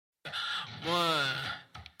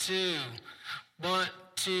two, one,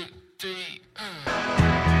 two, three.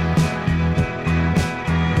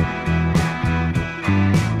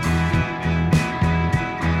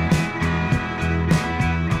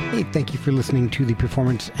 Hey, thank you for listening to the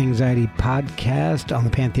Performance Anxiety Podcast on the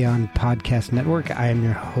Pantheon Podcast Network. I am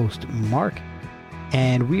your host, Mark,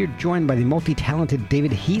 and we are joined by the multi-talented David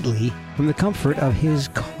Heatley from the comfort of his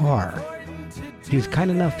car. He was kind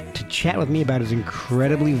enough to chat with me about his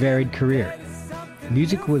incredibly varied career.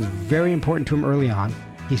 Music was very important to him early on.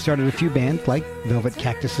 He started a few bands like Velvet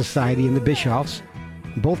Cactus Society and the Bischoffs.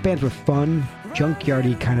 Both bands were fun,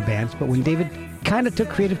 junkyardy kind of bands, but when David kind of took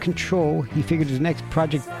creative control, he figured his next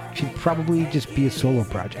project should probably just be a solo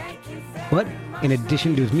project. But in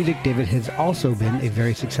addition to his music, David has also been a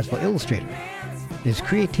very successful illustrator. His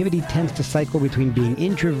creativity tends to cycle between being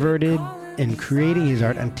introverted and creating his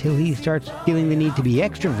art until he starts feeling the need to be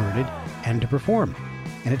extroverted and to perform.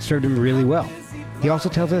 And it served him really well. He also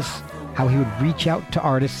tells us how he would reach out to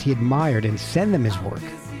artists he admired and send them his work.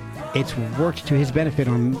 It's worked to his benefit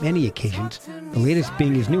on many occasions, the latest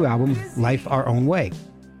being his new album, Life Our Own Way.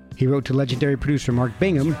 He wrote to legendary producer Mark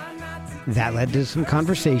Bingham. That led to some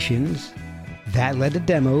conversations. That led to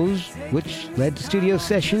demos, which led to studio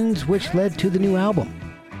sessions, which led to the new album.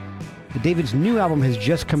 But David's new album has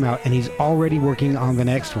just come out, and he's already working on the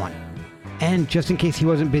next one. And just in case he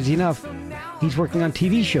wasn't busy enough, he's working on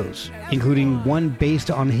TV shows, including one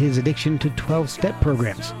based on his addiction to 12-step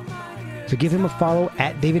programs. So give him a follow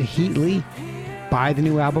at David Heatley. Buy the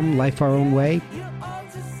new album, Life Our Own Way.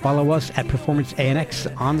 Follow us at Performance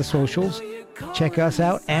ANX on the socials. Check us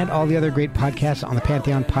out and all the other great podcasts on the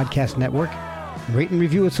Pantheon Podcast Network. Rate and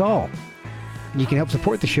review us all. You can help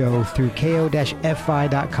support the show through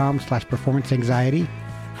ko-fi.com/performanceanxiety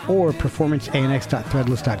or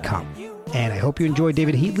performanceanx.threadless.com. And I hope you enjoy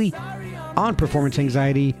David Heatley on Performance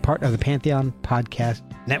Anxiety, part of the Pantheon Podcast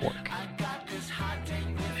Network.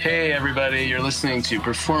 Hey everybody, you're listening to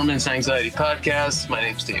Performance Anxiety Podcast. My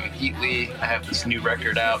name's David Heatley. I have this new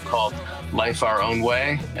record out called Life Our Own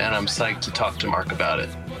Way, and I'm psyched to talk to Mark about it.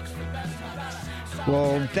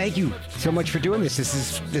 Well, thank you so much for doing this.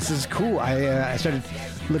 This is cool. I started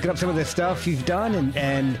looking up some of the stuff you've done,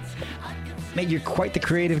 and man, you're quite the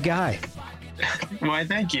creative guy. Why,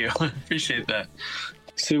 thank you. Appreciate that.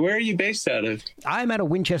 So where are you based out of? I'm out of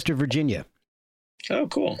Winchester, Virginia. Oh,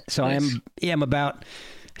 cool. So nice. I'm about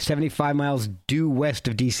 75 miles due west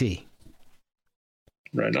of D.C.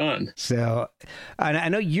 Right on. So I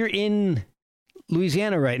know you're in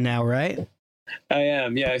Louisiana right now, right? I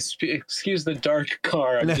am, yeah. Excuse the dark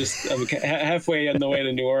car. I'm halfway on the way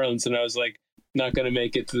to New Orleans, and I was like, not going to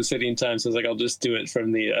make it to the city in time, so I was like, I'll just do it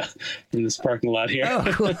from this parking lot here. Oh,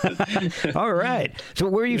 cool. All right. So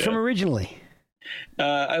where are you from originally?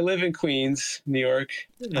 I live in Queens, New York,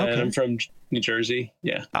 and I'm from New Jersey.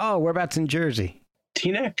 Yeah. Oh, whereabouts in Jersey?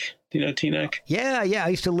 Teaneck. Do you know Teaneck? Yeah. I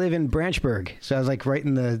used to live in Branchburg, so I was like right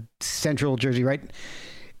in the central Jersey, right?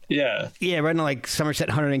 Yeah. Yeah, right on like Somerset,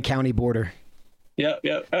 Hunterdon County border. Yeah.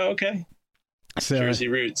 Oh, okay. So, Jersey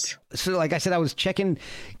roots. So, like I said, I was checking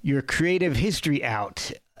your creative history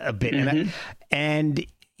out a bit, Mm-hmm. and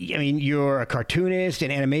I mean, you're a cartoonist,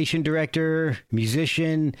 an animation director,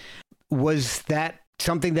 musician. Was that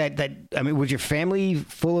something that I mean, was your family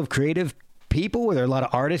full of creative people? Were there a lot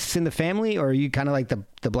of artists in the family, or are you kind of like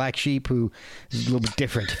the black sheep who is a little bit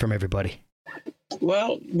different from everybody?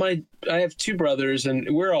 Well, I have two brothers,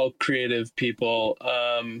 and we're all creative people.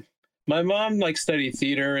 My mom studied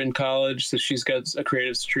theater in college, so she's got a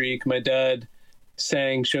creative streak. My dad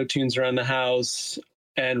sang show tunes around the house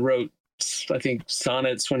and wrote, I think,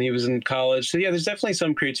 sonnets when he was in college. So yeah, there's definitely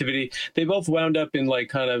some creativity. They both wound up in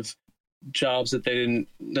kind of jobs that they didn't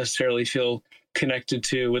necessarily feel connected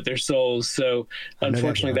to with their souls. So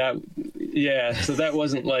unfortunately so that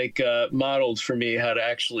wasn't modeled for me how to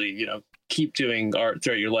actually, keep doing art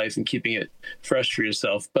throughout your life and keeping it fresh for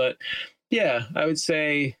yourself. But yeah, I would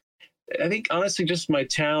say, I think honestly, just my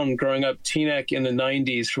town growing up, Teaneck in the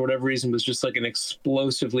 90s, for whatever reason, was just like an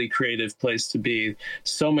explosively creative place to be.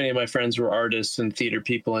 So many of my friends were artists and theater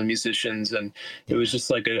people and musicians, and it was just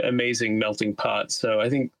like an amazing melting pot. So I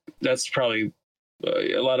think that's probably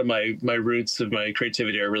a lot of my roots of my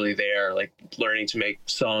creativity are really there, like learning to make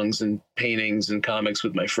songs and paintings and comics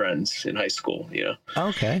with my friends in high school,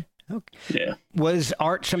 Okay. Yeah. Was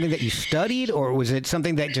art something that you studied, or was it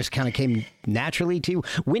something that just kind of came naturally to you?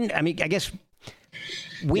 When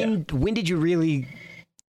did you really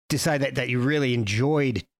decide that you really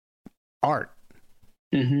enjoyed art?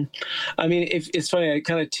 Mm-hmm. I mean, it's funny. I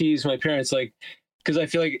kind of tease my parents, because I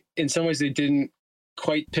feel like in some ways they didn't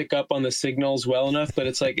quite pick up on the signals well enough. But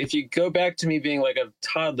it's like, if you go back to me being like a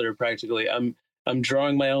toddler, practically, I'm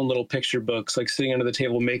drawing my own little picture books, like sitting under the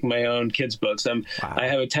table making my own kids' books. I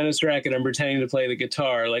have a tennis racket. I'm pretending to play the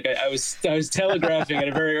guitar. Like I was telegraphing at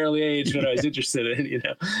a very early age what I was interested in. You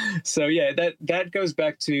know, so yeah, that goes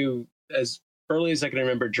back to as early as I can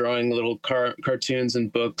remember drawing little cartoons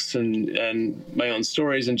and books and my own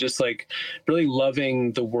stories, and just like really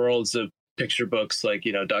loving the worlds of picture books, like,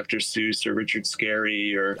 you know, Dr. Seuss or Richard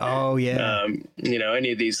Scarry or you know,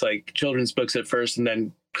 any of these like children's books at first, and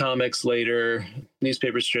then comics later,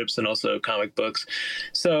 newspaper strips, and also comic books.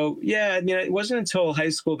 So yeah, I mean, it wasn't until high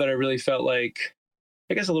school that I really felt like,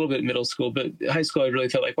 I guess a little bit middle school, but high school I really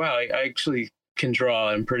felt like, wow, I actually can draw.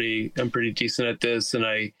 I'm pretty decent at this, and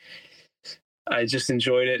I just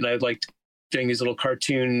enjoyed it, and I liked doing these little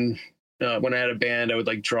cartoon. When I had a band, I would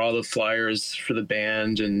like draw the flyers for the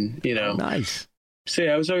band, and you know, nice. So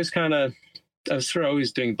yeah, I was sort of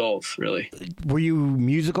always doing both, really. Were you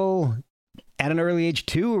musical at an early age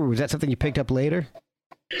too, or was that something you picked up later?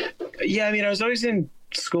 Yeah, I mean, I was always in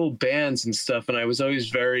school bands and stuff, and I was always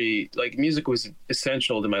very like music was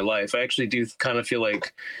essential to my life. I actually do kind of feel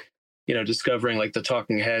like, you know, discovering like the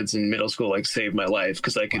Talking Heads in middle school like saved my life,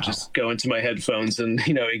 because I could just go into my headphones and,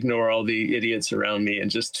 you know, ignore all the idiots around me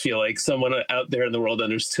and just feel like someone out there in the world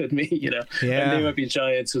understood me, you know. And They Might Be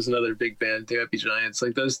Giants was another big band. They Might Be Giants,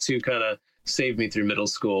 like those two kind of saved me through middle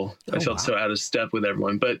school. I felt so out of step with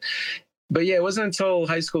everyone, but yeah, it wasn't until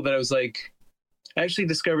high school that I was like, I actually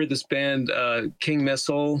discovered this band, King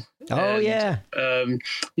Missile. Yeah,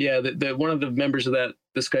 the one of the members of that,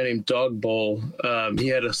 this guy named Dog Bowl, he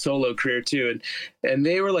had a solo career too, and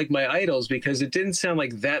they were like my idols because it didn't sound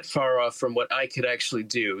like that far off from what I could actually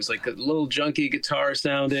do. It was like a little junky guitar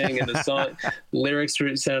sounding, and the song lyrics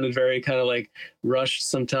sounded very kind of like rushed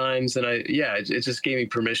sometimes, and it just gave me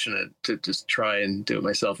permission to just try and do it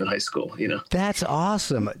myself in high school. You know, that's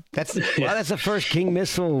awesome. That's the first King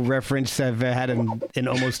Missile reference I've had in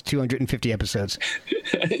almost 250 episodes.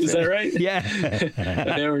 Is that right? Yeah.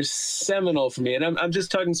 They were seminal for me, and I'm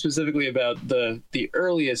just talking specifically about the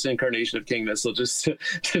earliest incarnation of King Missile. Just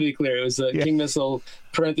to be clear, it was King Missile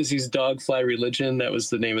parentheses Dogfly Religion. That was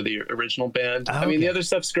the name of the original band. I mean, the other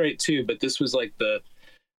stuff's great too, but this was like the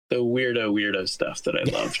weirdo stuff that I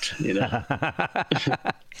loved. You know.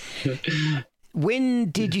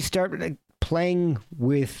 When did you start playing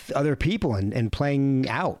with other people and playing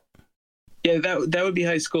out? Yeah, that would be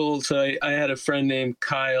high school. So I had a friend named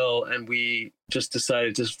Kyle, and we just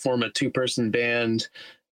decided to form a 2-person band.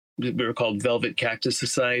 We were called Velvet Cactus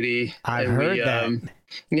Society. I heard that.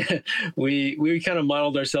 Yeah, we kind of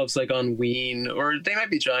modeled ourselves like on Ween, or They Might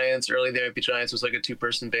Be Giants. Early They Might Be Giants was like a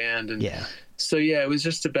 2-person band, and so yeah, it was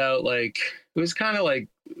just about like, it was kind of like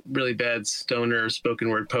really bad stoner spoken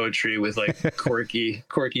word poetry with like quirky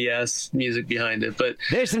ass music behind it. But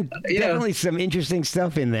there's definitely some interesting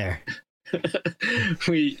stuff in there.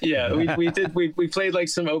 we played like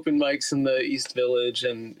some open mics in the East Village,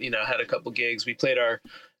 and you know, had a couple gigs. We played our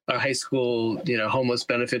high school, you know, homeless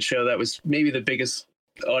benefit show. That was maybe the biggest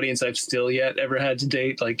audience I've still yet ever had to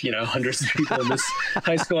date. Like, you know, hundreds of people in this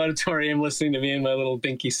high school auditorium listening to me and my little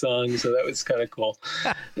dinky song. So that was kind of cool.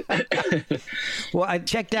 Well, I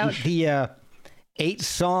checked out the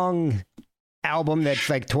 8-song album that's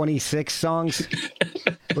like 26 songs.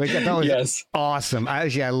 Which I thought was awesome. I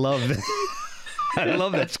love that. I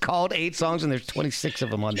love that. It's called 8 songs, and there's 26 of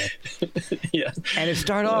them on there. Yeah. And it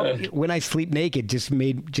started off, When I Sleep Naked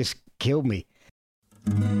just killed me.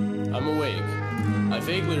 I'm awake. I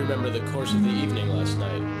vaguely remember the course of the evening last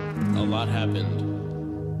night. A lot happened.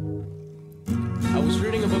 I was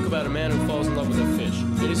reading a book about a man who falls in love with a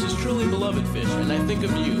fish. It is his truly beloved fish, and I think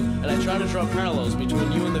of you, and I try to draw parallels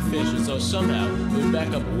between you and the fish, as though somehow we would back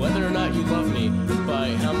up whether or not you love me by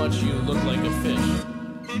how much you look like a fish.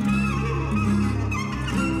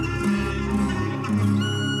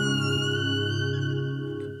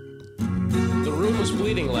 The room was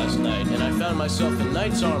bleeding last night, and I found myself in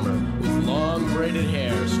knight's armor, with long braided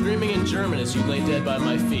hair, screaming in German as you lay dead by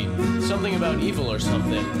my feet. Something about evil or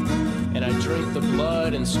something. And I drink the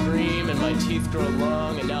blood and scream, and my teeth grow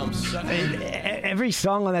long, and now I'm sucking. Every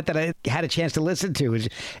song on that I had a chance to listen to is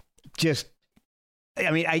just,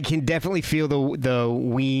 I mean, I can definitely feel the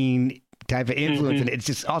Ween type of influence, and it's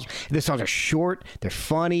just awesome. The songs are short, they're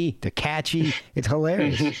funny, they're catchy, it's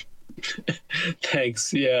hilarious.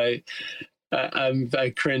 Thanks. Yeah,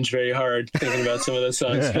 I cringe very hard thinking about some of those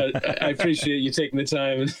songs, but I appreciate you taking the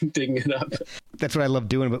time and digging it up. That's what I love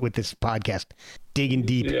doing with this podcast, digging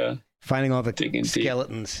deep. Yeah. Finding all the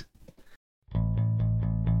skeletons.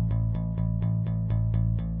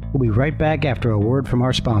 We'll be right back after a word from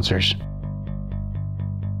our sponsors.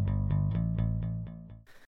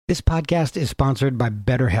 This podcast is sponsored by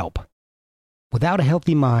BetterHelp. Without a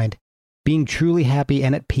healthy mind, being truly happy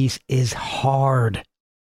and at peace is hard.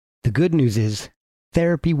 The good news is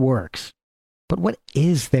therapy works. But what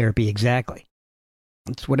is therapy exactly?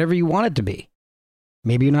 It's whatever you want it to be.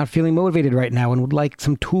 Maybe you're not feeling motivated right now and would like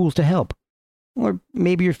some tools to help. Or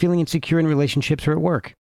maybe you're feeling insecure in relationships or at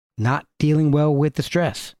work, not dealing well with the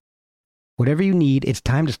stress. Whatever you need, it's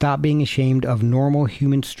time to stop being ashamed of normal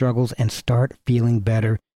human struggles and start feeling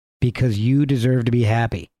better because you deserve to be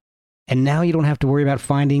happy. And now you don't have to worry about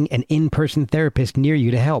finding an in-person therapist near you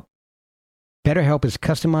to help. BetterHelp is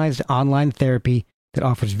customized online therapy that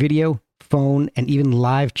offers video, phone, and even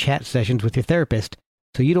live chat sessions with your therapist,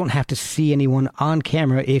 so you don't have to see anyone on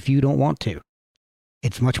camera if you don't want to.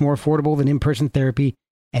 It's much more affordable than in-person therapy,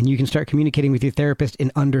 and you can start communicating with your therapist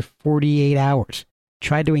in under 48 hours.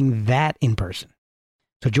 Try doing that in person.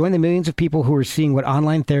 So join the millions of people who are seeing what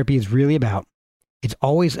online therapy is really about. It's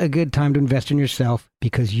always a good time to invest in yourself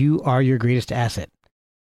because you are your greatest asset.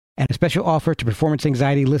 And a special offer to Performance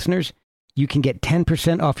Anxiety listeners, you can get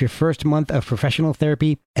 10% off your first month of professional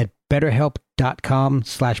therapy at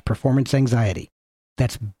betterhelp.com/performanceanxiety.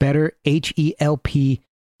 That's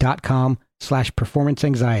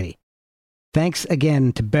betterhelp.com/performanceanxiety. Thanks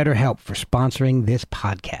again to BetterHelp for sponsoring this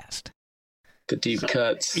podcast. The deep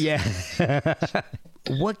cuts. Yeah.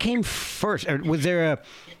 What came first? Or was there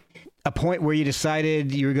a point where you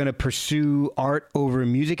decided you were going to pursue art over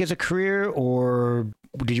music as a career, or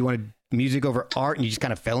did you want music over art and you just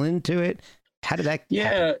kind of fell into it? How did that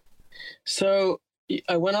happen? So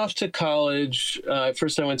I went off to college.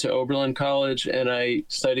 First I went to Oberlin College and I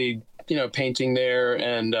studied, painting there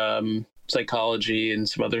and psychology and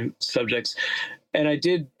some other subjects. And I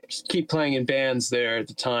did keep playing in bands there at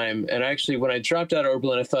the time. And actually, when I dropped out of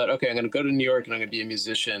Oberlin, I thought, okay, I'm going to go to New York and I'm going to be a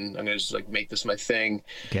musician. I'm going to just make this my thing.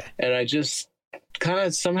 Okay. And I just kind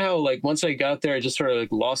of somehow once I got there, I just sort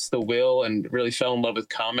of lost the will and really fell in love with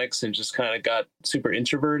comics and just kind of got super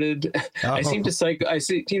introverted. Oh. I seem to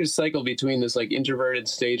cycle between this introverted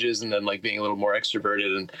stages and then being a little more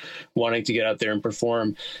extroverted and wanting to get out there and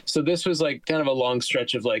perform. So this was kind of a long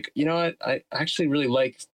stretch of what, I actually really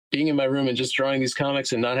like being in my room and just drawing these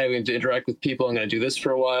comics and not having to interact with people. I'm going to do this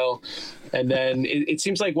for a while. And then it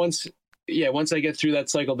seems like once I get through that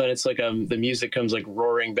cycle, then it's the music comes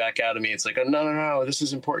roaring back out of me. It's oh, no, this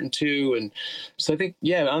is important too. And so I think,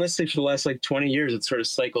 honestly, for the last 20 years, it's sort of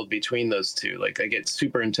cycled between those two. I get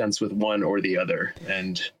super intense with one or the other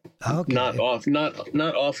and not often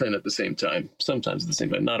at the same time. Sometimes at the same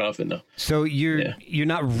time, not often though. So you're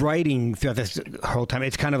not writing throughout this whole time.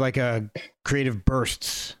 It's kind of like a creative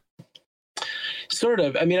bursts. Sort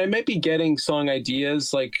of. I mean, I might be getting song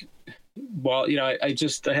ideas while, I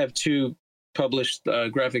have 2 published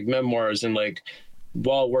graphic memoirs and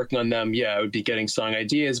while working on them, I would be getting song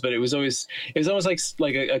ideas, but it was almost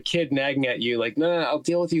like a kid nagging at you, no, I'll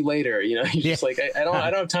deal with you later. You're just I don't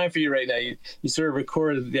have time for you right now. You sort of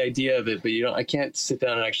record the idea of it, but I can't sit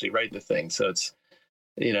down and actually write the thing. So it's,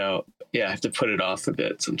 I have to put it off a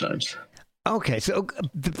bit sometimes. Okay. So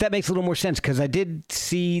that makes a little more sense because I did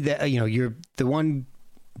see that, you're the one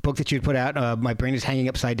book that you put out, My Brain is Hanging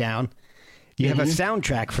Upside Down. You have a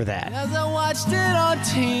soundtrack for that. As I watched it on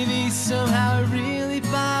TV, somehow it really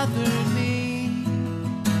bothered me.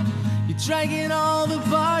 You're dragging all the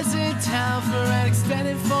bars in town for an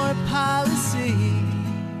extended foreign policy.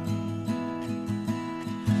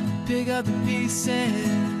 Pick up the pieces.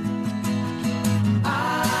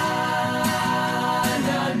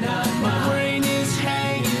 My brain is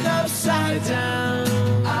hanging upside down.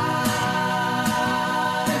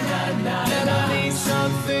 And I need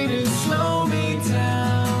something to slow me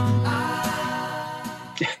down.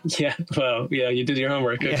 Yeah, well, you did your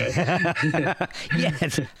homework. Okay.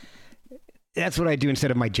 Yes. That's what I do instead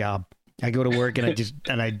of my job. I go to work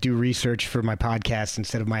and I do research for my podcast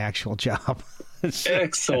instead of my actual job.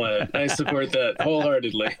 Excellent. I support that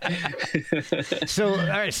wholeheartedly. So, all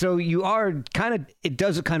right. So you are it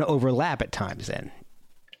does kind of overlap at times then.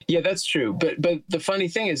 Yeah, that's true. But the funny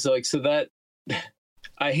thing is so that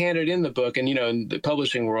I handed in the book and, in the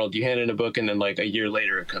publishing world, you hand in a book and then a year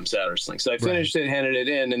later it comes out or something. So I finished it, handed it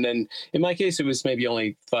in. And then in my case, it was maybe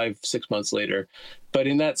only 5-6 months later. But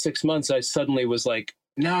in that 6 months, I suddenly was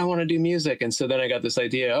now I want to do music. And so then I got this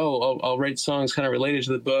idea, I'll write songs kind of related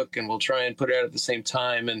to the book and we'll try and put it out at the same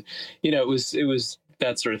time. And, it was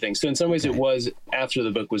that sort of thing. So in some ways it was after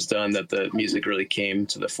the book was done that the music really came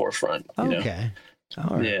to the forefront. Okay.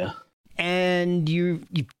 All right. Yeah. And you've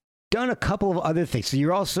done a couple of other things. So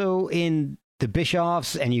you're also in the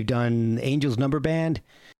Bischoffs and you've done Angels Number Band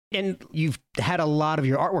and you've had a lot of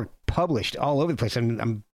your artwork published all over the place.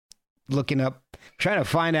 I'm looking up trying to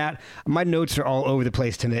find out. My notes are all over the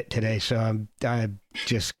place today, so I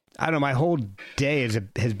don't know. My whole day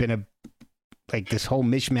has been like this whole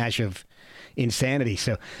mishmash of insanity.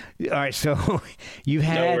 So, all right. So you've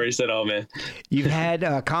had no worries at all, man. You've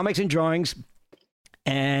had comics and drawings,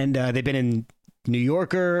 and they've been in New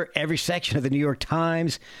Yorker, every section of the New York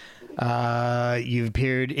Times. You've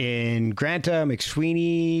appeared in Granta,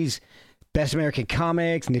 McSweeney's, Best American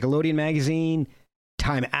Comics, Nickelodeon Magazine,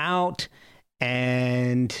 Time Out,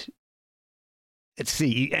 and let's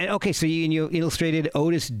see. Okay, so you illustrated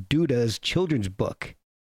Otis Duda's children's book.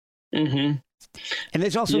 Mm-hmm. And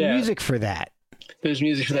there's also music for that. There's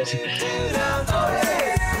music for that too.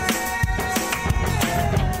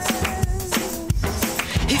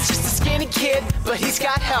 He's just a skinny kid, but he's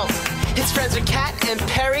got help. His friends are Kat and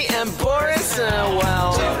Perry and Boris,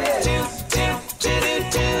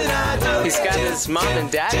 he's got his mom and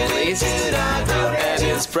dad at least, and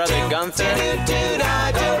his brother Gunther, and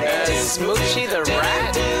Smoochie the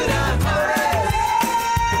rat.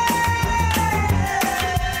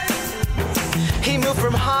 He moved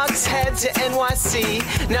from Hogshead to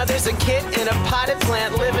NYC. Now there's a kid in a potted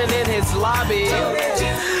plant living in his lobby.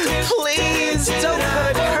 Please don't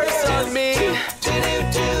put a curse on me.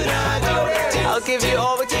 I'll give you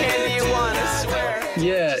all the candy you want, I swear.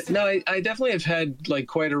 Yeah, no, I definitely have had like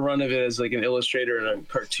quite a run of it as like an illustrator and a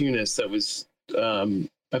cartoonist. That was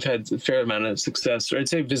I've had a fair amount of success, or I'd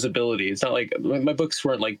say visibility. It's not like my books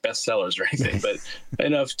weren't like bestsellers or anything, but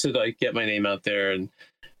enough to like get my name out there.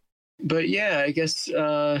 But yeah, I guess,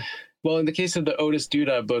 well, in the case of the Otis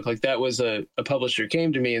Duda book, like that was a publisher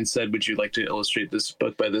came to me and said, would you like to illustrate this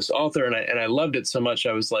book by this author? And I loved it so much.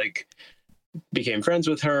 I was like, became friends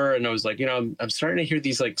with her. And I was like, I'm starting to hear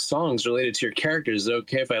these like songs related to your characters. Is it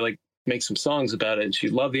okay if I like make some songs about it? And she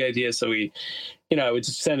loved the idea. So we, I would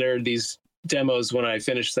just send her these demos when I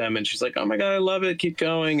finished them, and she's like, oh my God, I love it, keep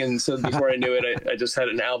going. And so before I knew it, I just had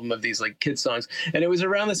an album of these like kid songs. And it was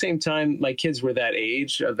around the same time my kids were that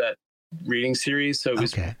age of that reading series, so it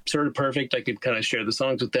was sort of perfect. I could kind of share the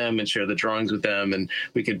songs with them and share the drawings with them, and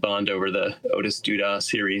we could bond over the Otis Duda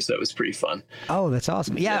series. That was pretty fun. Oh, that's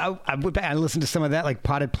awesome. Yeah, I went back and listened to some of that, like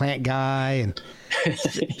Potted Plant Guy and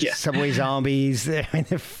Subway Zombies. I mean,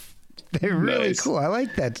 they're really cool. I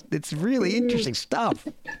like that. It's really interesting stuff.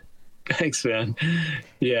 Thanks, man.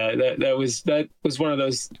 Yeah, that was one of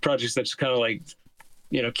those projects that just kind of like,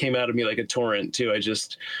 came out of me like a torrent too. I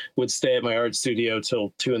just would stay at my art studio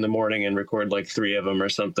till 2 a.m. and record like 3 of them or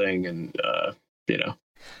something. And, I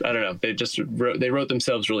don't know. They wrote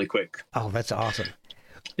themselves really quick. Oh, that's awesome.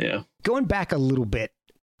 Yeah. Going back a little bit,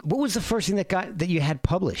 what was the first thing that you had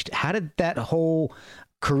published? How did that whole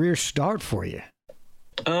career start for you?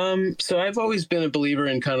 So I've always been a believer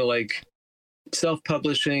in kind of like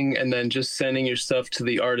self-publishing and then just sending your stuff to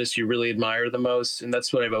the artists you really admire the most. And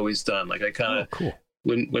that's what I've always done. Like I kind of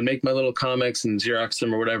would make my little comics and Xerox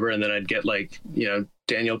them or whatever. And then I'd get like,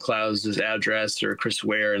 Daniel Klaus's address or Chris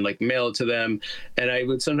Ware and like mail it to them. And I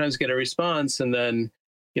would sometimes get a response and then,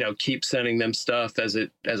 keep sending them stuff as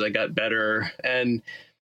I got better. And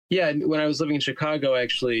yeah, when I was living in Chicago, I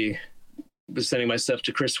actually was sending my stuff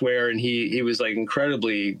to Chris Ware, and he was like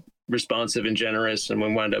incredibly responsive and generous. And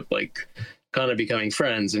we wound up like kind of becoming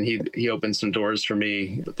friends, and he opened some doors for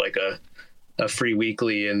me with like a free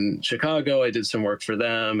weekly in Chicago. I did some work for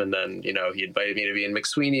them, and then he invited me to be in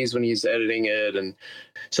McSweeney's when he's editing it. And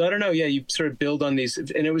so I don't know, you sort of build on these,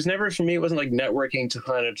 and it was never, for me, it wasn't like networking to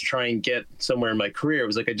kind of try and get somewhere in my career. It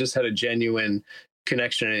was like I just had a genuine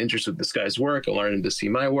connection and interest with this guy's work. I learned him to see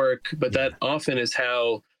my work, but that often is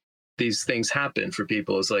how these things happen for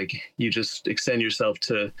people, is like you just extend yourself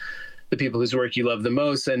to the people whose work you love the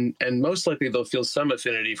most, and most likely they'll feel some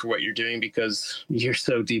affinity for what you're doing because you're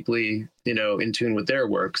so deeply, in tune with their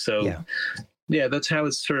work. So yeah, that's how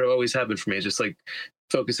it's sort of always happened for me. Just like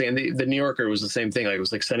focusing, and the New Yorker was the same thing. Like, I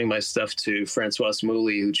was like sending my stuff to Francoise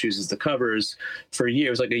Mouly, who chooses the covers, for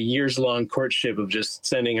years, like a years long courtship of just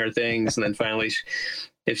sending her things. And then finally,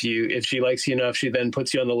 if she likes you enough, she then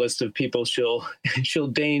puts you on the list of people she'll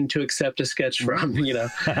deign to accept a sketch from,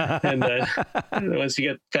 and once you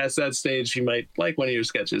get past that stage, she might like one of your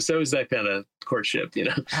sketches. So it was that kind of courtship,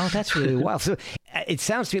 Oh, that's really wild. So it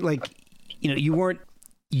sounds to me like, you weren't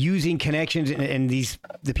using connections and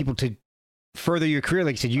the people to further your career.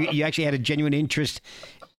 Like you said, you actually had a genuine interest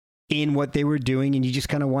in what they were doing, and you just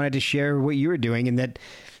kind of wanted to share what you were doing. And that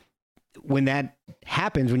when that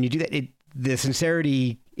happens, when you do that, the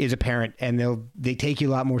sincerity is apparent, and they take you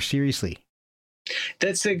a lot more seriously.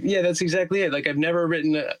 That's exactly it. Like, I've never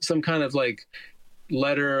written some kind of like,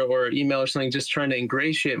 letter or email or something, just trying to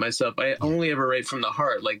ingratiate myself. I only ever write from the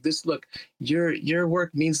heart. Like this, look, your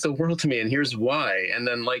work means the world to me, and here's why. And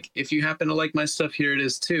then like, if you happen to like my stuff, here it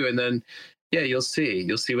is too. And then, yeah, you'll see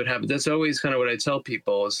what happens. That's always kind of what I tell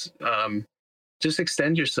people is, just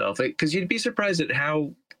extend yourself, because you'd be surprised at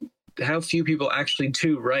how few people actually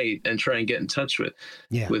do write and try and get in touch with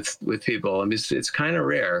people. I mean, it's kind of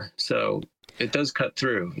rare. So it does cut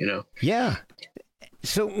through, you know? Yeah.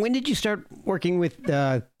 So when did you start working with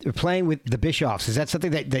or playing with the Bischoffs? Is that something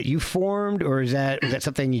that you formed, or is that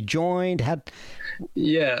something you joined?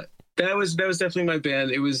 Yeah, that was definitely my band.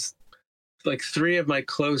 It was like 3 of my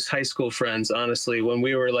close high school friends, honestly, when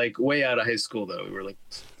we were like way out of high school, though. We were like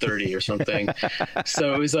 30 or something.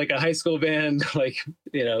 So it was like a high school band, like,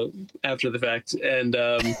 you know, after the fact. And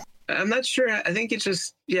I'm not sure. I think it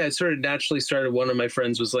just, it sort of naturally started. One of my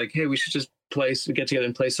friends was like, hey, we should just get together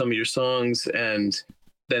and play some of your songs. And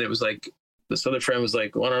then it was like, this other friend was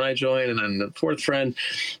like, why don't I join? And then the 4th friend.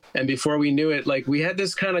 And before we knew it, like, we had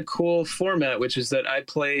this kind of cool format, which is that I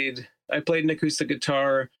played an acoustic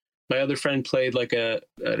guitar. My other friend played like an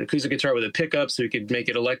acoustic guitar with a pickup so he could make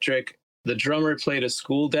it electric. The drummer played a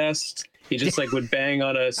school desk. He just like would bang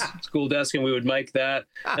on a school desk and we would mic that.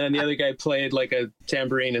 And then the other guy played like a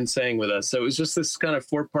tambourine and sang with us. So it was just this kind of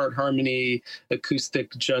 4-part harmony, acoustic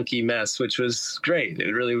junky mess, which was great.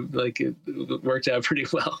 It really it worked out pretty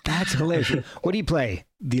well. That's hilarious. What do you play?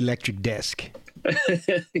 The electric desk.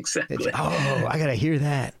 Exactly. I got to hear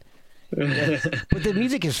that. But the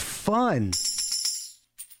music is fun.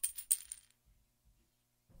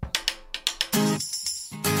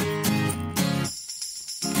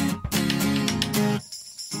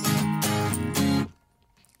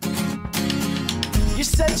 You're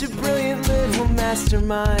such a brilliant little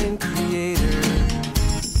mastermind creator.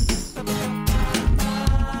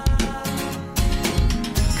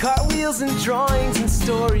 Cartwheels and drawings and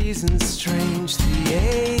stories and strange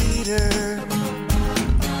theater.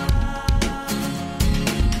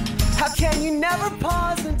 How can you never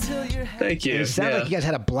pause until you're... Thank you. It sounds like you guys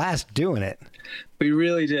had a blast doing it. We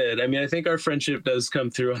really did. I mean, I think our friendship does come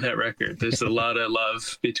through on that record. There's a lot of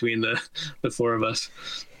love between the 4 of us.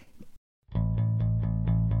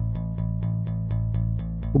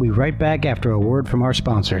 We'll be right back after a word from our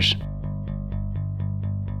sponsors.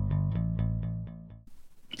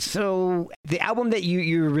 So the album that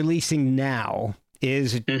you're releasing now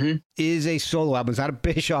is a solo album. It's not a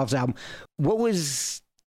Bischoff's album. What was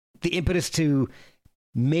the impetus to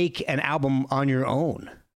make an album on your own?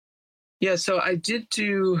 Yeah, so I did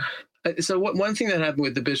do... So one thing that happened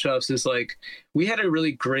with the Bischoffs is like, we had a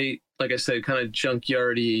really great, like I said, kind of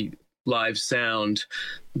junkyardy live sound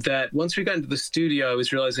that once we got into the studio, I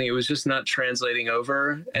was realizing it was just not translating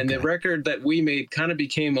over. And the record that we made kind of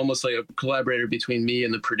became almost like a collaborator between me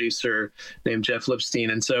and the producer named Jeff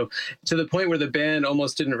Lipstein. And so to the point where the band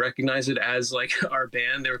almost didn't recognize it as like our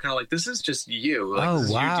band. They were kind of like, this is just you. Like, this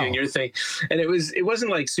is you doing your thing. And it wasn't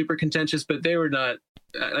like super contentious, but they were not,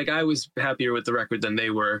 like, I was happier with the record than they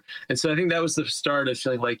were. And so I think that was the start of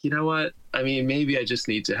feeling like, you know what? I mean, maybe I just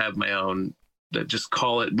need to have my own, just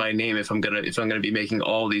call it by name if I'm gonna be making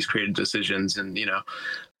all these creative decisions. And, you know,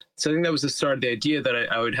 so I think that was the start of the idea that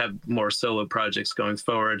I would have more solo projects going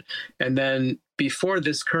forward. And then before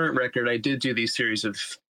this current record, I did do these series of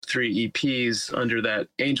 3 EPs under that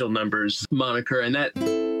Angel Numbers moniker. And that...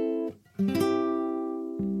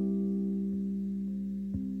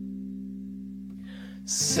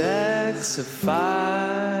 Sexified.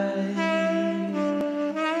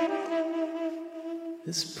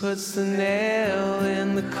 This puts the nail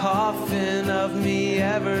in the coffin of me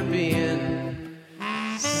ever being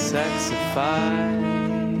sexified.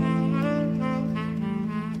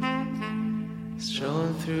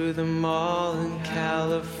 Strolling through the mall in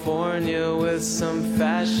California with some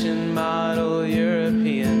fashion model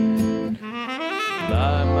European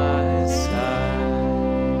by my side.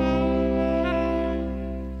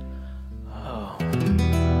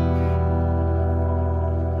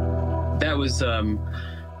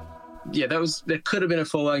 That was, that could have been a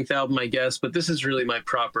full-length album, I guess, but this is really my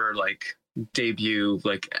proper, like, debut,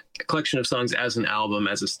 like, collection of songs as an album,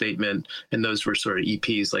 as a statement, and those were sort of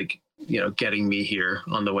EPs, like, you know, getting me here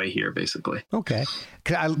on the way here, basically. Okay.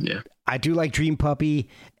 I do like Dream Puppy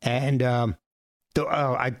and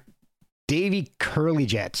Davy Curly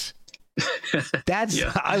Jets.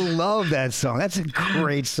 I love that song. That's a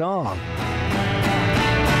great song.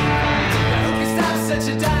 Such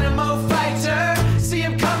a dynamo fighter. See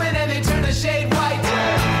him coming and they turn the shade whiter.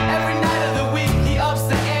 Every night of the week he ups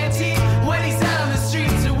the ante when he's out on the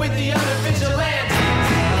streets or with the other vigilantes.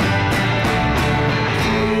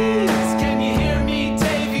 Please, can you hear me,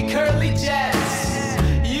 Davy Curly Jets?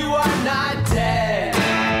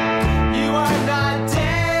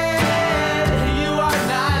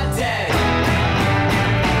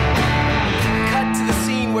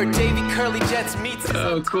 Curly Jets meets.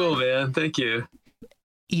 Oh, cool, man. Thank you.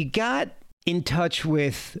 You got in touch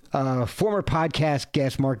with former podcast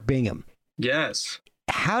guest Mark Bingham. Yes.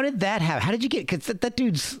 How did that happen? How did you get, because that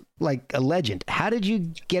dude's like a legend. How did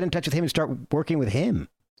you get in touch with him and start working with him?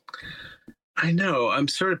 I know. I'm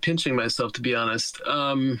sort of pinching myself, to be honest.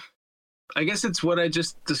 I guess it's what I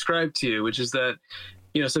just described to you, which is that,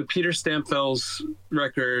 so Peter Stampfell's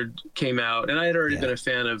record came out, and I had already been a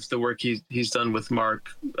fan of the work he's done with Mark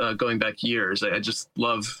going back years. I just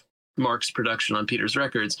love Mark's production on Peter's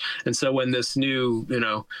records. And so when this new,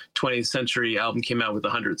 20th Century album came out with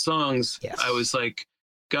 100 songs, I was like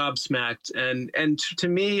gobsmacked. And to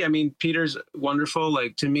me, I mean, Peter's wonderful.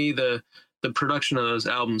 Like, to me, the production of those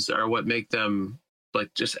albums are what make them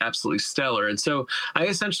like just absolutely stellar. And so I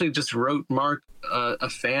essentially just wrote Mark a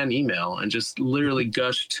fan email and just literally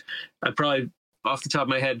gushed. I probably off the top of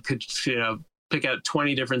my head could, pick out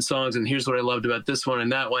 20 different songs, and here's what I loved about this one and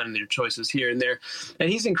that one, and your choices here and there. And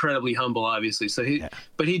he's incredibly humble, obviously. So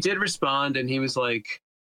but he did respond, and he was like,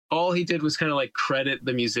 all he did was kind of like credit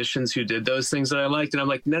the musicians who did those things that I liked. And I'm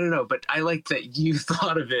like, no, but I like that you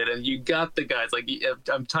thought of it and you got the guys. Like,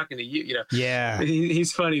 I'm talking to you, Yeah.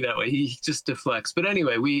 He's funny that way. He just deflects. But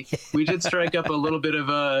anyway, we did strike up a little bit of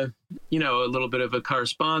a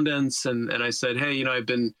correspondence. And I said, hey, I've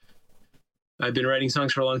been writing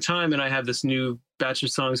songs for a long time, and I have this new batch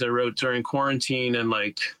of songs I wrote during quarantine, and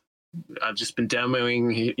like I've just been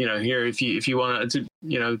demoing, here if you want to,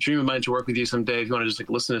 dream of mine to work with you someday, if you want to just like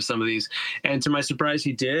listen to some of these. And to my surprise,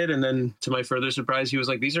 he did. And then to my further surprise, he was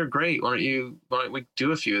like, these are great. Why don't we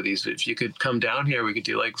do a few of these? If you could come down here, we could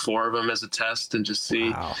do like 4 of them as a test and just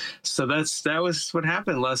see. Wow. So that was what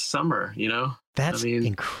happened last summer, That's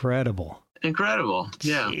incredible. Incredible.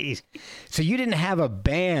 Yeah. Jeez. So you didn't have a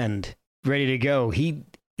band ready to go.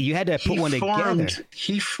 You had to put one together.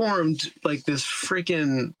 He formed like this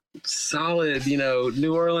freaking solid,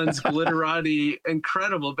 New Orleans glitterati,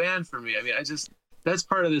 incredible band for me. I mean, that's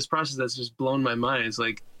part of this process that's just blown my mind. It's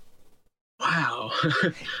like, wow,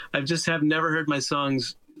 I just have never heard my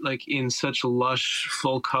songs like in such lush,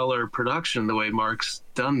 full color production the way Mark's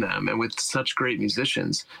done them, and with such great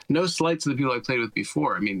musicians. No slight to the people I played with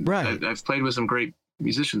before. I mean, right. I've played with some great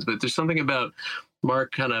musicians, but there's something about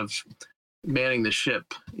Mark kind of manning the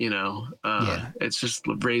ship, it's just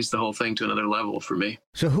raised the whole thing to another level for me.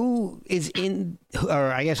 So who's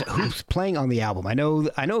playing on the album? I know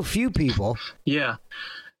a few people. Yeah.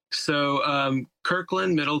 So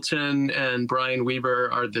Kirkland, Middleton, and Brian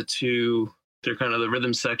Weber are the two. They're kind of the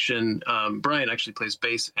rhythm section. Brian actually plays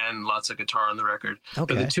bass and lots of guitar on the record.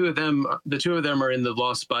 Okay. But the two of them are in the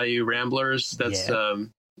Lost Bayou Ramblers. That's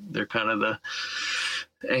they're kind of the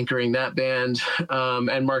anchoring that band,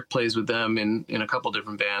 and Mark plays with them in a couple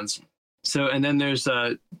different bands. So, and then there's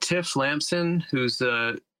Tiff Lampson, who's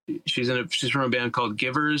she's from a band called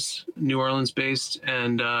Givers, New Orleans based,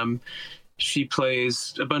 and she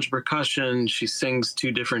plays a bunch of percussion. She sings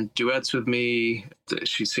 2 different duets with me.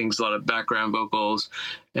 She sings a lot of background vocals.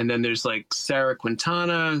 And then there's like Sarah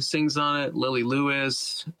Quintana who sings on it, Lily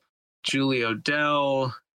Lewis, Julie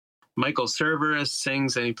Odell, Michael Cerverus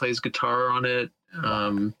sings and he plays guitar on it.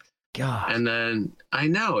 God. And then I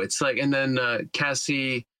know it's like, and then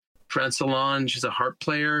Cassie Francelon, she's a harp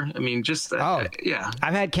player. I mean, just yeah.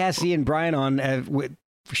 I've had Cassie and Brian on with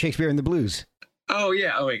Shakespeare in the Blues. Oh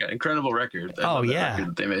yeah! Oh my God! Incredible record. I love that record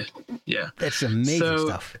that they made. Yeah, that's amazing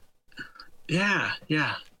stuff. Yeah.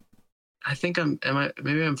 I think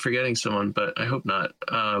maybe I'm forgetting someone, but I hope not.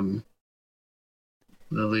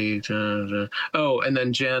 Lily. Oh, and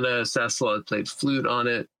then Jana Sasala played flute on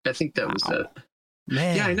it. I think that was it.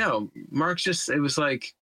 Man. Yeah, I know. Mark's it was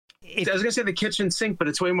like, I was gonna say the kitchen sink, but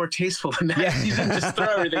it's way more tasteful than that. Yeah. He didn't just throw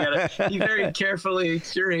everything at it. He very carefully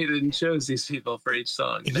curated and chose these people for each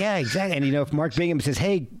song. Yeah, exactly. And if Mark Bingham says,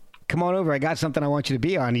 "Hey, come on over, I got something I want you to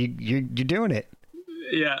be on," you're doing it.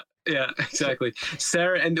 Yeah, exactly.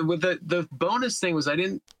 Sarah, and with the bonus thing was I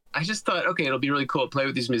just thought, okay, it'll be really cool to play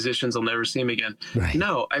with these musicians. I'll never see them again. Right.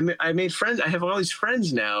 No, I made friends. I have all these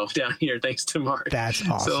friends now down here thanks to Mark. That's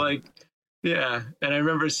awesome. So yeah. And I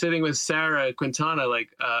remember sitting with Sarah Quintana,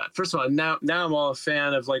 first of all, now I'm all a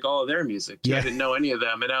fan of all of their music. Yeah. I didn't know any of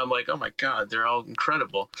them. And now I'm like, oh my God, they're all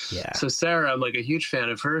incredible. Yeah. So Sarah, I'm a huge fan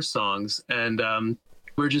of her songs. And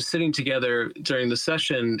we're just sitting together during the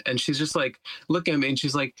session and she's just looking at me and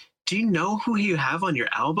she's like, do you know who you have on your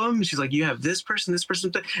album? And she's like, you have this person.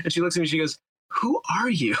 And she looks at me and she goes, who are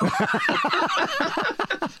you?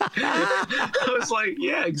 I was like,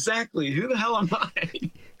 yeah, exactly. Who the hell am I?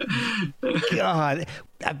 God,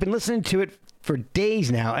 I've been listening to it for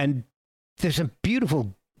days now, and there's some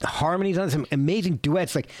beautiful harmonies on some amazing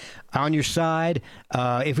duets, like On Your Side,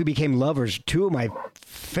 If We Became Lovers, two of my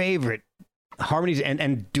favorite harmonies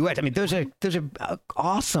and duets. I mean, those are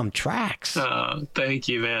awesome tracks. Thank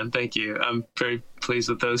you, man. Thank you. I'm very pleased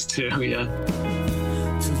with those two. Yeah.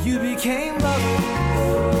 Till you became lovers.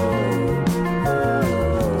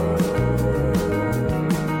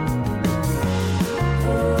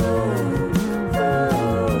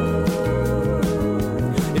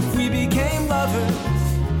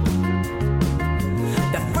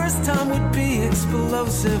 Time would be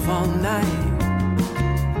explosive all night.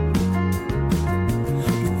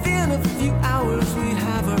 Within a few hours we'd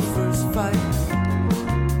have our first fight.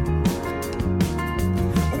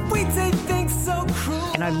 We'd say things so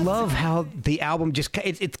cruel. And I love how the album just,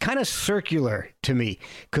 it's kind of circular to me,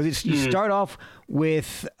 because you start off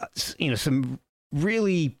with, some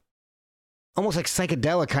really almost like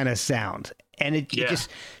psychedelic kind of sound. And it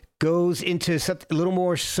just goes into something a little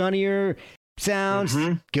more sunnier sounds,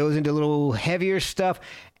 goes into a little heavier stuff,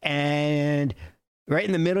 and right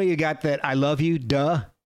in the middle you got that I Love You, duh,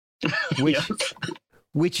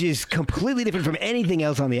 which is completely different from anything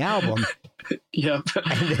else on the album. Yep.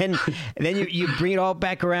 And then you bring it all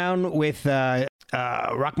back around with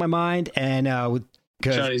Rock My Mind and with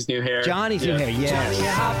Johnny's New Hair. Johnny's New Hair, yes. Johnny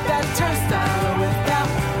hopped that turnstile without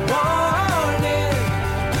warning.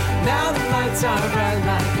 Now the lights are bright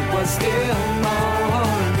like it was still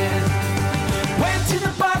morning. Went to the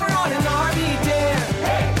barber on an army dare.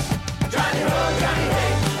 Hey, Johnny Roll, Johnny, hey.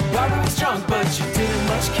 Barber was drunk, but you didn't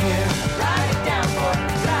much care. Write it down, boy,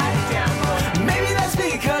 write it down, boy. Maybe that's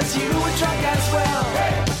because you were drunk as well.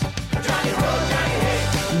 Hey, Johnny Roll, Johnny, hey.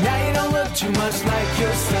 Now you don't look too much like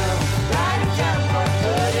yourself. Write it down, boy,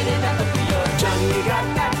 put it in that for Johnny, you got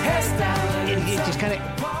that hairstyle. It just kind of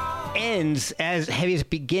ends as heavy as it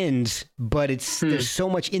begins, but there's so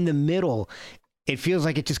much in the middle. It feels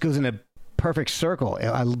like it just goes in a perfect circle.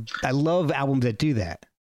 I love albums that do that.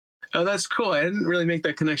 Oh, that's cool. I didn't really make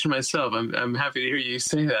that connection myself. I'm happy to hear you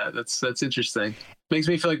say that. That's interesting. Makes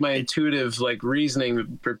me feel like my intuitive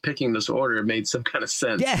reasoning for picking this order made some kind of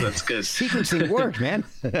sense. Yeah, that's good. Sequencing worked, man.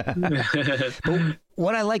 But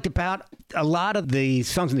what I liked about a lot of the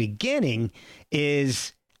songs in the beginning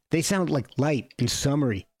is they sound like light and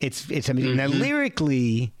summery. It's amazing. Now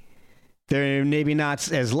lyrically, they're maybe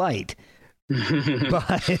not as light.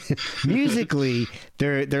 But musically,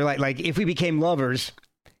 they're like If We Became Lovers,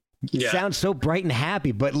 sounds so bright and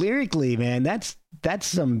happy. But lyrically, man, that's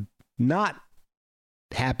some not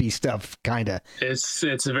happy stuff, kind of. It's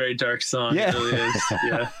a very dark song. Yeah. It really is.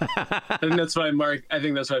 Yeah. I think that's why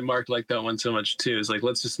Mark liked that one so much too. Is like,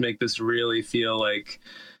 let's just make this really feel like,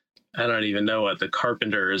 I don't even know what, the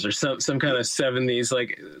Carpenters or some kind of 70s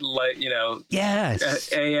yes,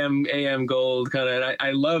 AM gold kind of.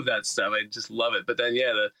 I love that stuff. I just love it. But then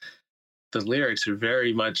the lyrics are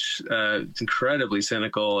very much incredibly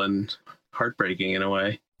cynical and heartbreaking in a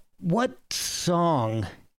way. What song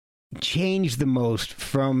changed the most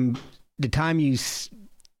from the time you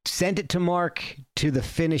sent it to Mark to the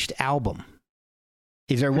finished album?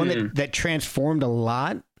 Is there one that transformed a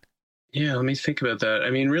lot? Yeah, let me think about that. I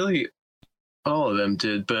mean, really, all of them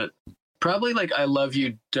did, but probably I Love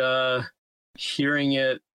You, duh, hearing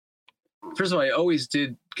it. First of all, I always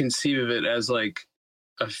did conceive of it as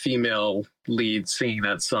a female lead singing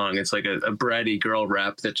that song. It's like a bratty girl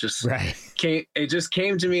rap that just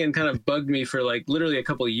came to me and kind of bugged me for literally a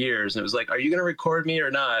couple of years. And it was like, are you going to record me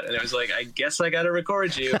or not? And it was like, I guess I got to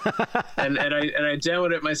record you. and I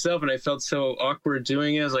demoed it myself, and I felt so awkward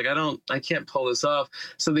doing it. I was like, I can't pull this off.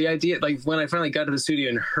 So the idea, when I finally got to the studio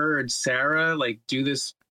and heard Sarah do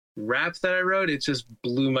this rap that I wrote, it just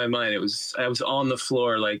blew my mind. I was on the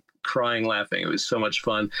floor, crying, laughing. It was so much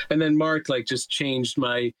fun. And then Mark just changed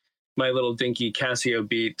my little dinky Casio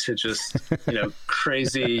beat to just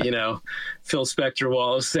crazy Phil Spector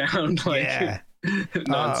wall of sound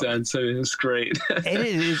nonsense. It was great.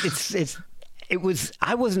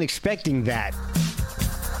 I wasn't expecting that.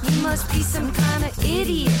 You must be some kind of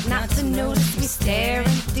idiot not to notice me staring.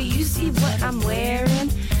 Do you see what I'm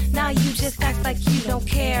wearing? Now you just act like you don't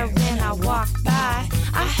care when I walk by.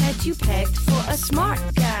 I had you pegged for a smart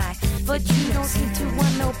guy, but you don't seem to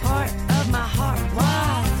want no part of my heart.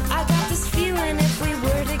 Why? I got this feeling if we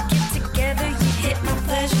were to get together, you'd hit my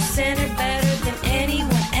pleasure center better than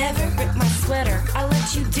anyone ever. Rip my sweater, I'll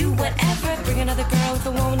let you do whatever. Bring another girl if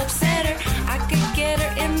it won't upset her. I could get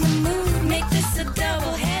her in the mood, make this a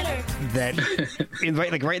double header. That,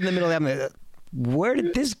 right in the middle of that, where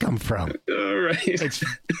did this come from? Right.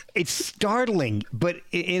 It's startling, but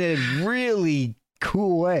in a really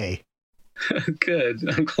cool way. Good.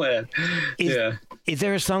 I'm glad. Is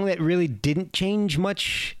there a song that really didn't change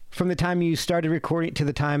much from the time you started recording to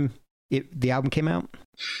the time the album came out?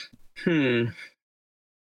 I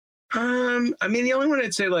mean, the only one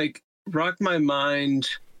I'd say, like, Rock My Mind,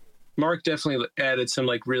 Mark definitely added some,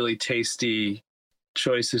 like, really tasty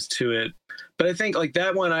choices to it. But I think, like,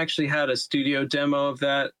 that one, I actually had a studio demo of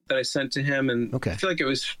that I sent to him. And I feel like it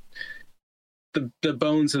was, the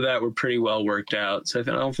bones of that were pretty well worked out. So I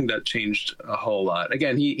don't think that changed a whole lot.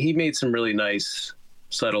 Again, he made some really nice,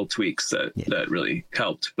 subtle tweaks that really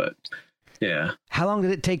helped. But, yeah. How long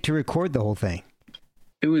did it take to record the whole thing?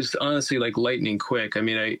 It was honestly like lightning quick. I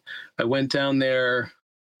mean, I went down there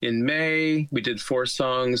in May. We did 4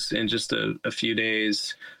 songs in just a few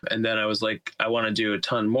days. And then I was like, I want to do a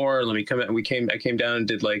ton more. Let me come out. I came down and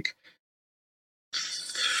did like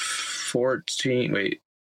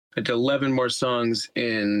 11 more songs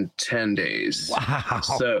in 10 days. Wow.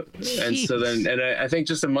 So I think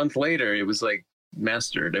just a month later, it was like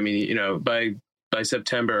mastered. I mean, you know, by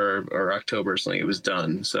September or October or something, it was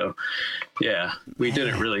done. So yeah, we did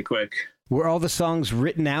it really quick. Were all the songs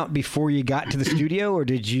written out before you got to the studio, or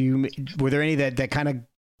were there any that kind of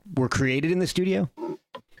were created in the studio?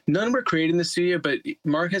 None were created in the studio, but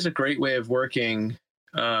Mark has a great way of working.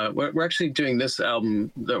 We're actually doing this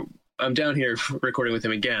album. I'm down here recording with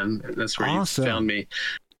him again. That's where you found me.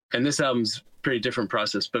 And this album's pretty different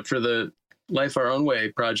process, but for the Life Our Own Way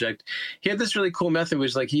project, he had this really cool method,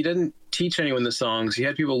 which like he didn't teach anyone the songs. He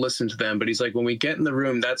had people listen to them, but he's like, when we get in the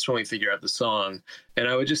room, that's when we figure out the song. And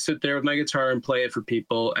I would just sit there with my guitar and play it for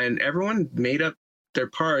people, and everyone made up their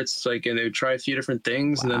parts, like, and they would try a few different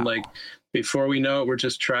things. Wow. And then like, before we know it, we're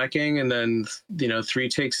just tracking. And then, you know, 3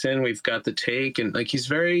 takes in, we've got the take. And like,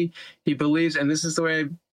 he believes, and this is the way I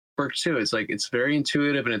work too. It's like, it's very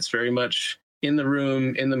intuitive, and it's very much in the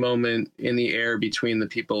room, in the moment, in the air between the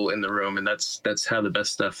people in the room. And that's how the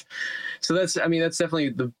best stuff. So that's definitely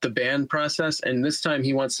the band process. And this time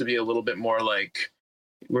he wants to be a little bit more like,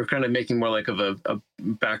 we're kind of making more like of a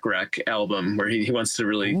back rack album where he wants to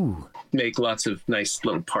really make lots of nice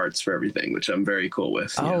little parts for everything, which I'm very cool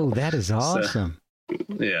with. Oh, that is awesome. So,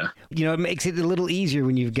 yeah. You know, it makes it a little easier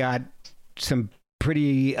when you've got some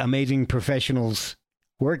pretty amazing professionals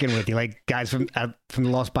working with you, like guys from the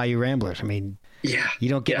Lost Bayou Ramblers. I mean, yeah, you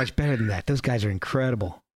don't get much better than that. Those guys are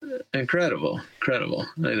incredible. Incredible.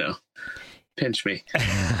 I know. Pinch me.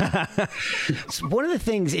 So one of the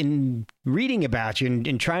things in reading about you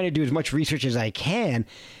and trying to do as much research as I can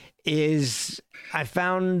is I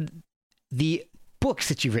found the books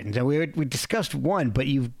that you've written. So we discussed one, but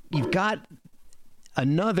you've got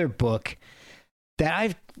another book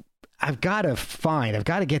that I've got to find. I've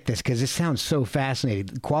got to get this because this sounds so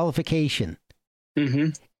fascinating. Qualification. Mm-hmm.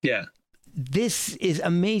 Yeah. This is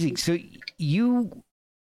amazing. So you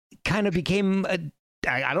kind of became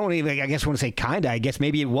I don't even, I guess I want to say kind of, I guess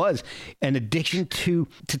maybe it was an addiction to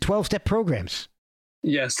 12-step programs.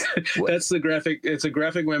 Yes. That's the graphic. It's a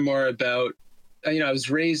graphic memoir about, you know, I was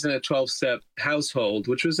raised in a 12-step household,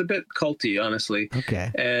 which was a bit culty, honestly. Okay.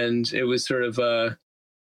 And it was sort of,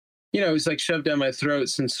 you know, it was like shoved down my throat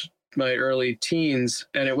since my early teens.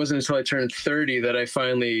 And it wasn't until I turned 30 that I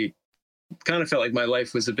finally kind of felt like my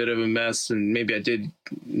life was a bit of a mess, and maybe I did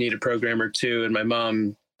need a program or two. And my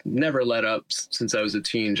mom never let up since I was a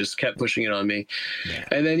teen, just kept pushing it on me. Yeah.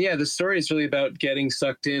 And then, the story is really about getting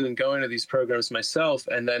sucked in and going to these programs myself,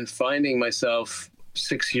 and then finding myself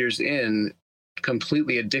 6 years in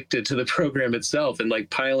completely addicted to the program itself, and like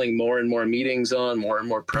piling more and more meetings on, more and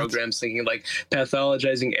more programs, thinking like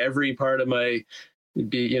pathologizing every part of my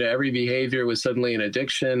every behavior was suddenly an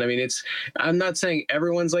addiction. I mean, I'm not saying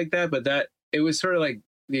everyone's like that, but that it was sort of like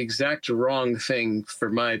the exact wrong thing for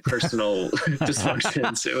my personal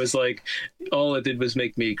dysfunctions. It was like all it did was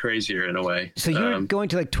make me crazier in a way. So you're going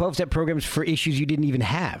to like 12-step programs for issues you didn't even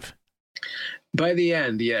have. By the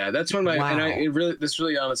end, yeah, that's when this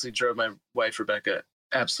really honestly drove my wife Rebecca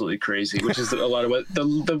absolutely crazy, which is a lot of what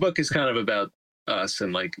the book is kind of about. Us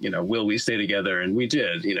and like, will we stay together? And we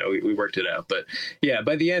did, we worked it out. But yeah,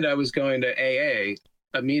 by the end I was going to AA,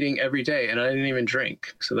 a meeting every day, and I didn't even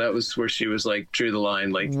drink. So that was where she was like, drew the line,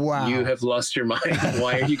 like, wow, you have lost your mind.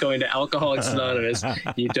 Why are you going to Alcoholics Anonymous?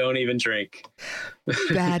 You don't even drink.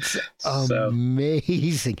 That's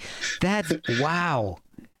amazing. That's wow.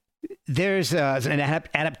 There's an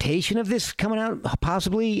adaptation of this coming out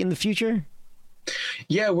possibly in the future.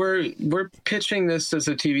 Yeah, we're pitching this as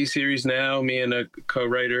a TV series now, me and a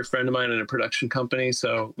co-writer, a friend of mine, and a production company.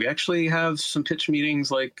 So we actually have some pitch meetings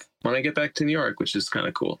like when I get back to New York, which is kind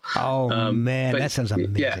of cool. Oh, man, that sounds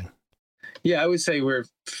amazing. Yeah, I would say we're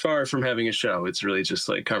far from having a show. It's really just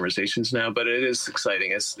like conversations now, but it is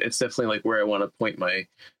exciting. It's definitely like where I want to point my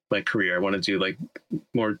career. I want to do like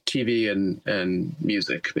more TV and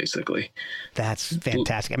music, basically. That's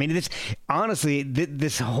fantastic. I mean, this honestly,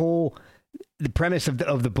 this whole the premise of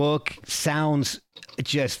the book sounds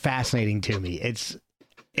just fascinating to me. It's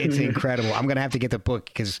incredible. I'm gonna have to get the book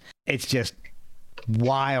because it's just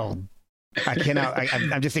wild. I cannot.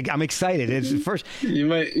 I'm excited. It's first. You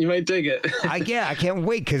might dig it. I can't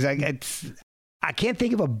wait because I can't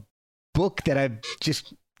think of a book that I've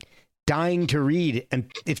just dying to read, and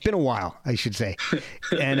it's been a while, I should say.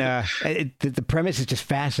 And the premise is just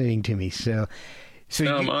fascinating to me. So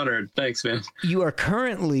no, I'm honored. Thanks, man. You are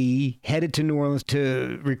currently headed to New Orleans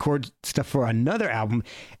to record stuff for another album,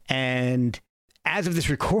 and as of this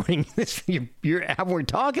recording, your album we're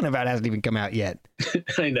talking about hasn't even come out yet.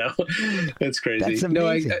 I know. That's crazy. That's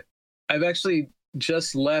amazing. No, I've actually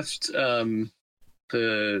just left the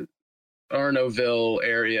Arnaudville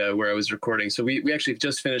area where I was recording. So we actually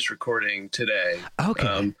just finished recording today.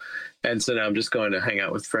 Okay. And so now I'm just going to hang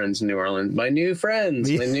out with friends in New Orleans. My new friends,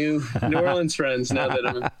 my new New Orleans friends, now that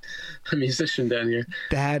I'm a musician down here.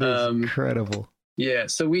 That is incredible. Yeah,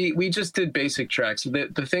 so we just did basic tracks.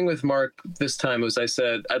 The thing with Mark this time was I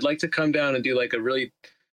said, I'd like to come down and do like a really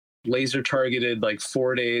laser targeted, like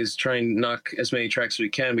 4 days, try and knock as many tracks as we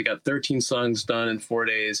can. We got 13 songs done in 4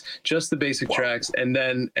 days, just the basic tracks. And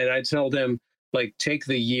I told him, like, take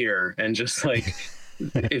the year and just like,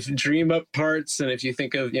 if dream up parts. And if you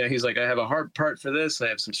think of, he's like, I have a harp part for this, I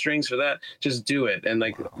have some strings for that, just do it. And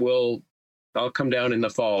like, I'll come down in the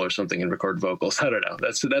fall or something and record vocals. I don't know.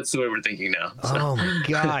 That's the way we're thinking now. So. Oh my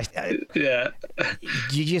gosh. Yeah.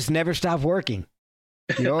 You just never stop working.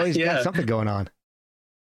 You always got something going on.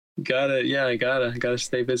 I gotta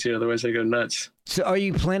stay busy. Otherwise I go nuts. So are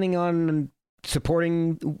you planning on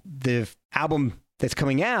supporting the album that's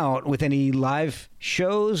coming out with any live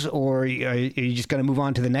shows, or are you just going to move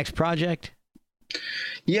on to the next project?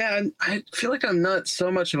 Yeah, I feel like I'm not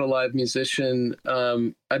so much of a live musician.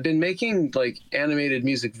 I've been making like animated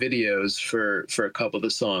music videos for a couple of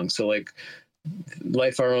the songs. So like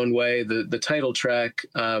Life Our Own Way, the title track,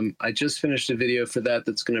 I just finished a video for that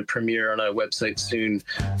that's going to premiere on our website soon.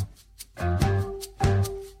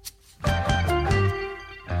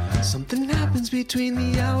 Something happens between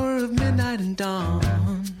the hour of midnight and dawn.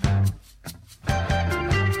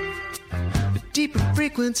 A deeper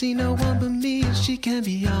frequency no one but me and she can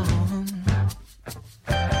be on.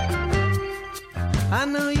 I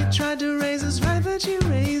know you tried to raise us right, but you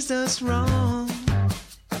raised us wrong.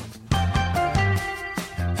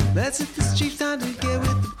 Let's hit the streets down to get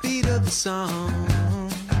with the beat of the song.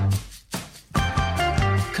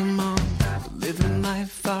 Come on, living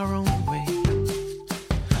life our own way,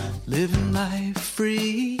 living life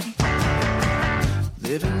free,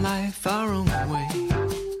 living life our own way.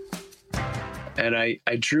 And I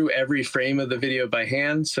drew every frame of the video by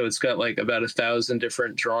hand, so it's got like about 1,000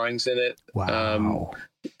 different drawings in it. Wow.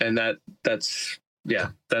 And that's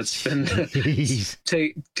been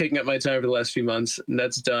taking up my time for the last few months, and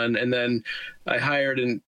that's done. And then I hired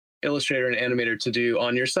an illustrator and animator to do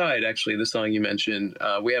On Your Side, actually, the song you mentioned.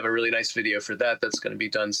 We have a really nice video for that's going to be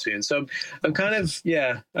done soon. So I'm kind of,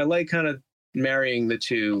 I like kind of marrying the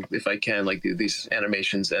two if I can, like these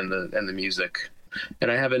animations and the music.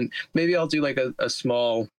 And maybe I'll do like a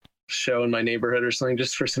small show in my neighborhood or something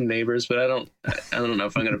just for some neighbors, but I don't know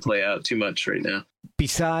if I'm going to play out too much right now.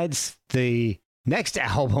 Besides the next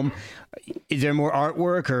album, is there more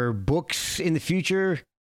artwork or books in the future?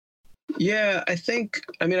 Yeah, I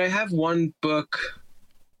have one book.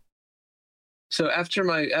 So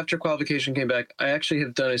after qualification came back, I actually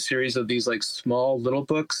have done a series of these like small little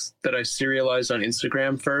books that I serialized on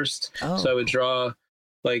Instagram first. Oh. So I would draw,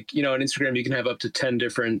 like, on Instagram you can have up to 10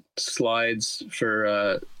 different slides for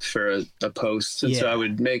a post. And so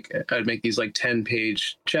I'd make these like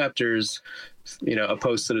 10-page chapters, a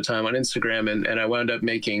post at a time on Instagram. And I wound up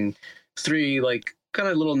making 3 like kind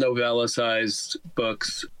of little novella sized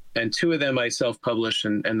books, and 2 of them I self-published,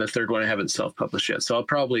 and the third one I haven't self-published yet. So I'll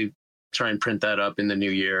probably try and print that up in the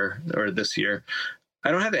new year or this year.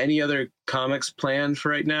 I don't have any other comics planned for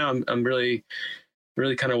right now. I'm really,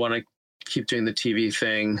 really kind of want to keep doing the TV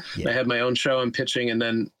thing. Yeah. I have my own show I'm pitching, and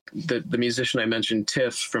then the musician I mentioned,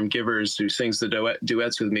 Tiff from Givers, who sings the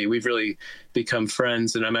duets with me, we've really become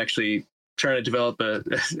friends, and I'm actually trying to develop a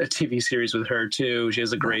TV series with her too. She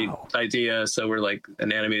has a great idea, so we're like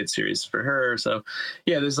an animated series for her. So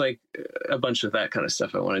yeah, there's like a bunch of that kind of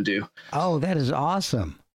stuff I want to do. Oh, that is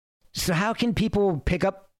awesome. So how can people pick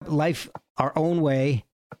up Life Our Own Way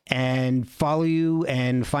and follow you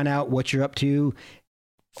and find out what you're up to?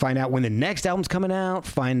 find out when the next album's coming out,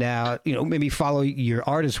 find out, maybe follow your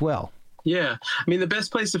art as well? Yeah. I mean, the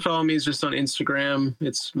best place to follow me is just on Instagram.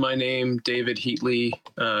 It's my name, David Heatley,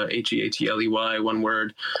 Heatley, one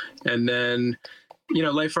word. And then,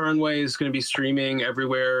 Life Our Own Way is going to be streaming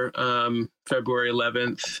everywhere February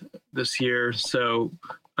 11th this year. So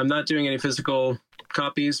I'm not doing any physical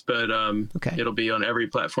copies, but it'll be on every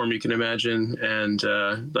platform you can imagine. And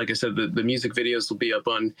like I said, the music videos will be up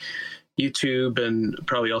on YouTube and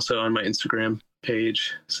probably also on my Instagram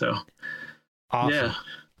page. So, awesome. Yeah.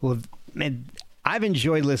 Well, man, I've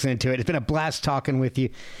enjoyed listening to it. It's been a blast talking with you.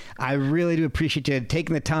 I really do appreciate you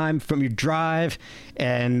taking the time from your drive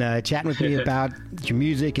and chatting with me about your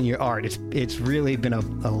music and your art. It's really been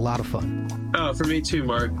a lot of fun. Oh, for me too,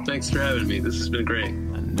 Mark. Thanks for having me. This has been great.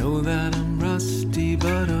 I know that I'm rusty,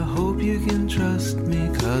 but I hope you can trust me,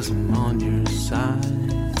 'cause I'm on your side.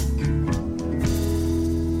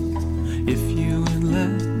 If you would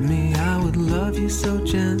let me, I would love you so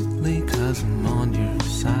gently, 'cause I'm on your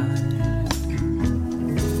side.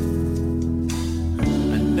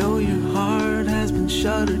 I know your heart has been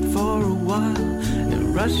shuttered for a while,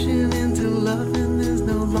 and rushing into loving is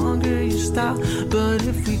no longer your style. But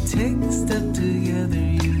if we take a step together,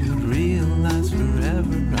 you would realize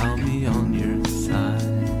forever I'll be on your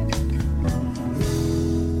side.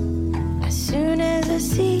 As soon as I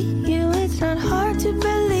see you, it's not hard to bear.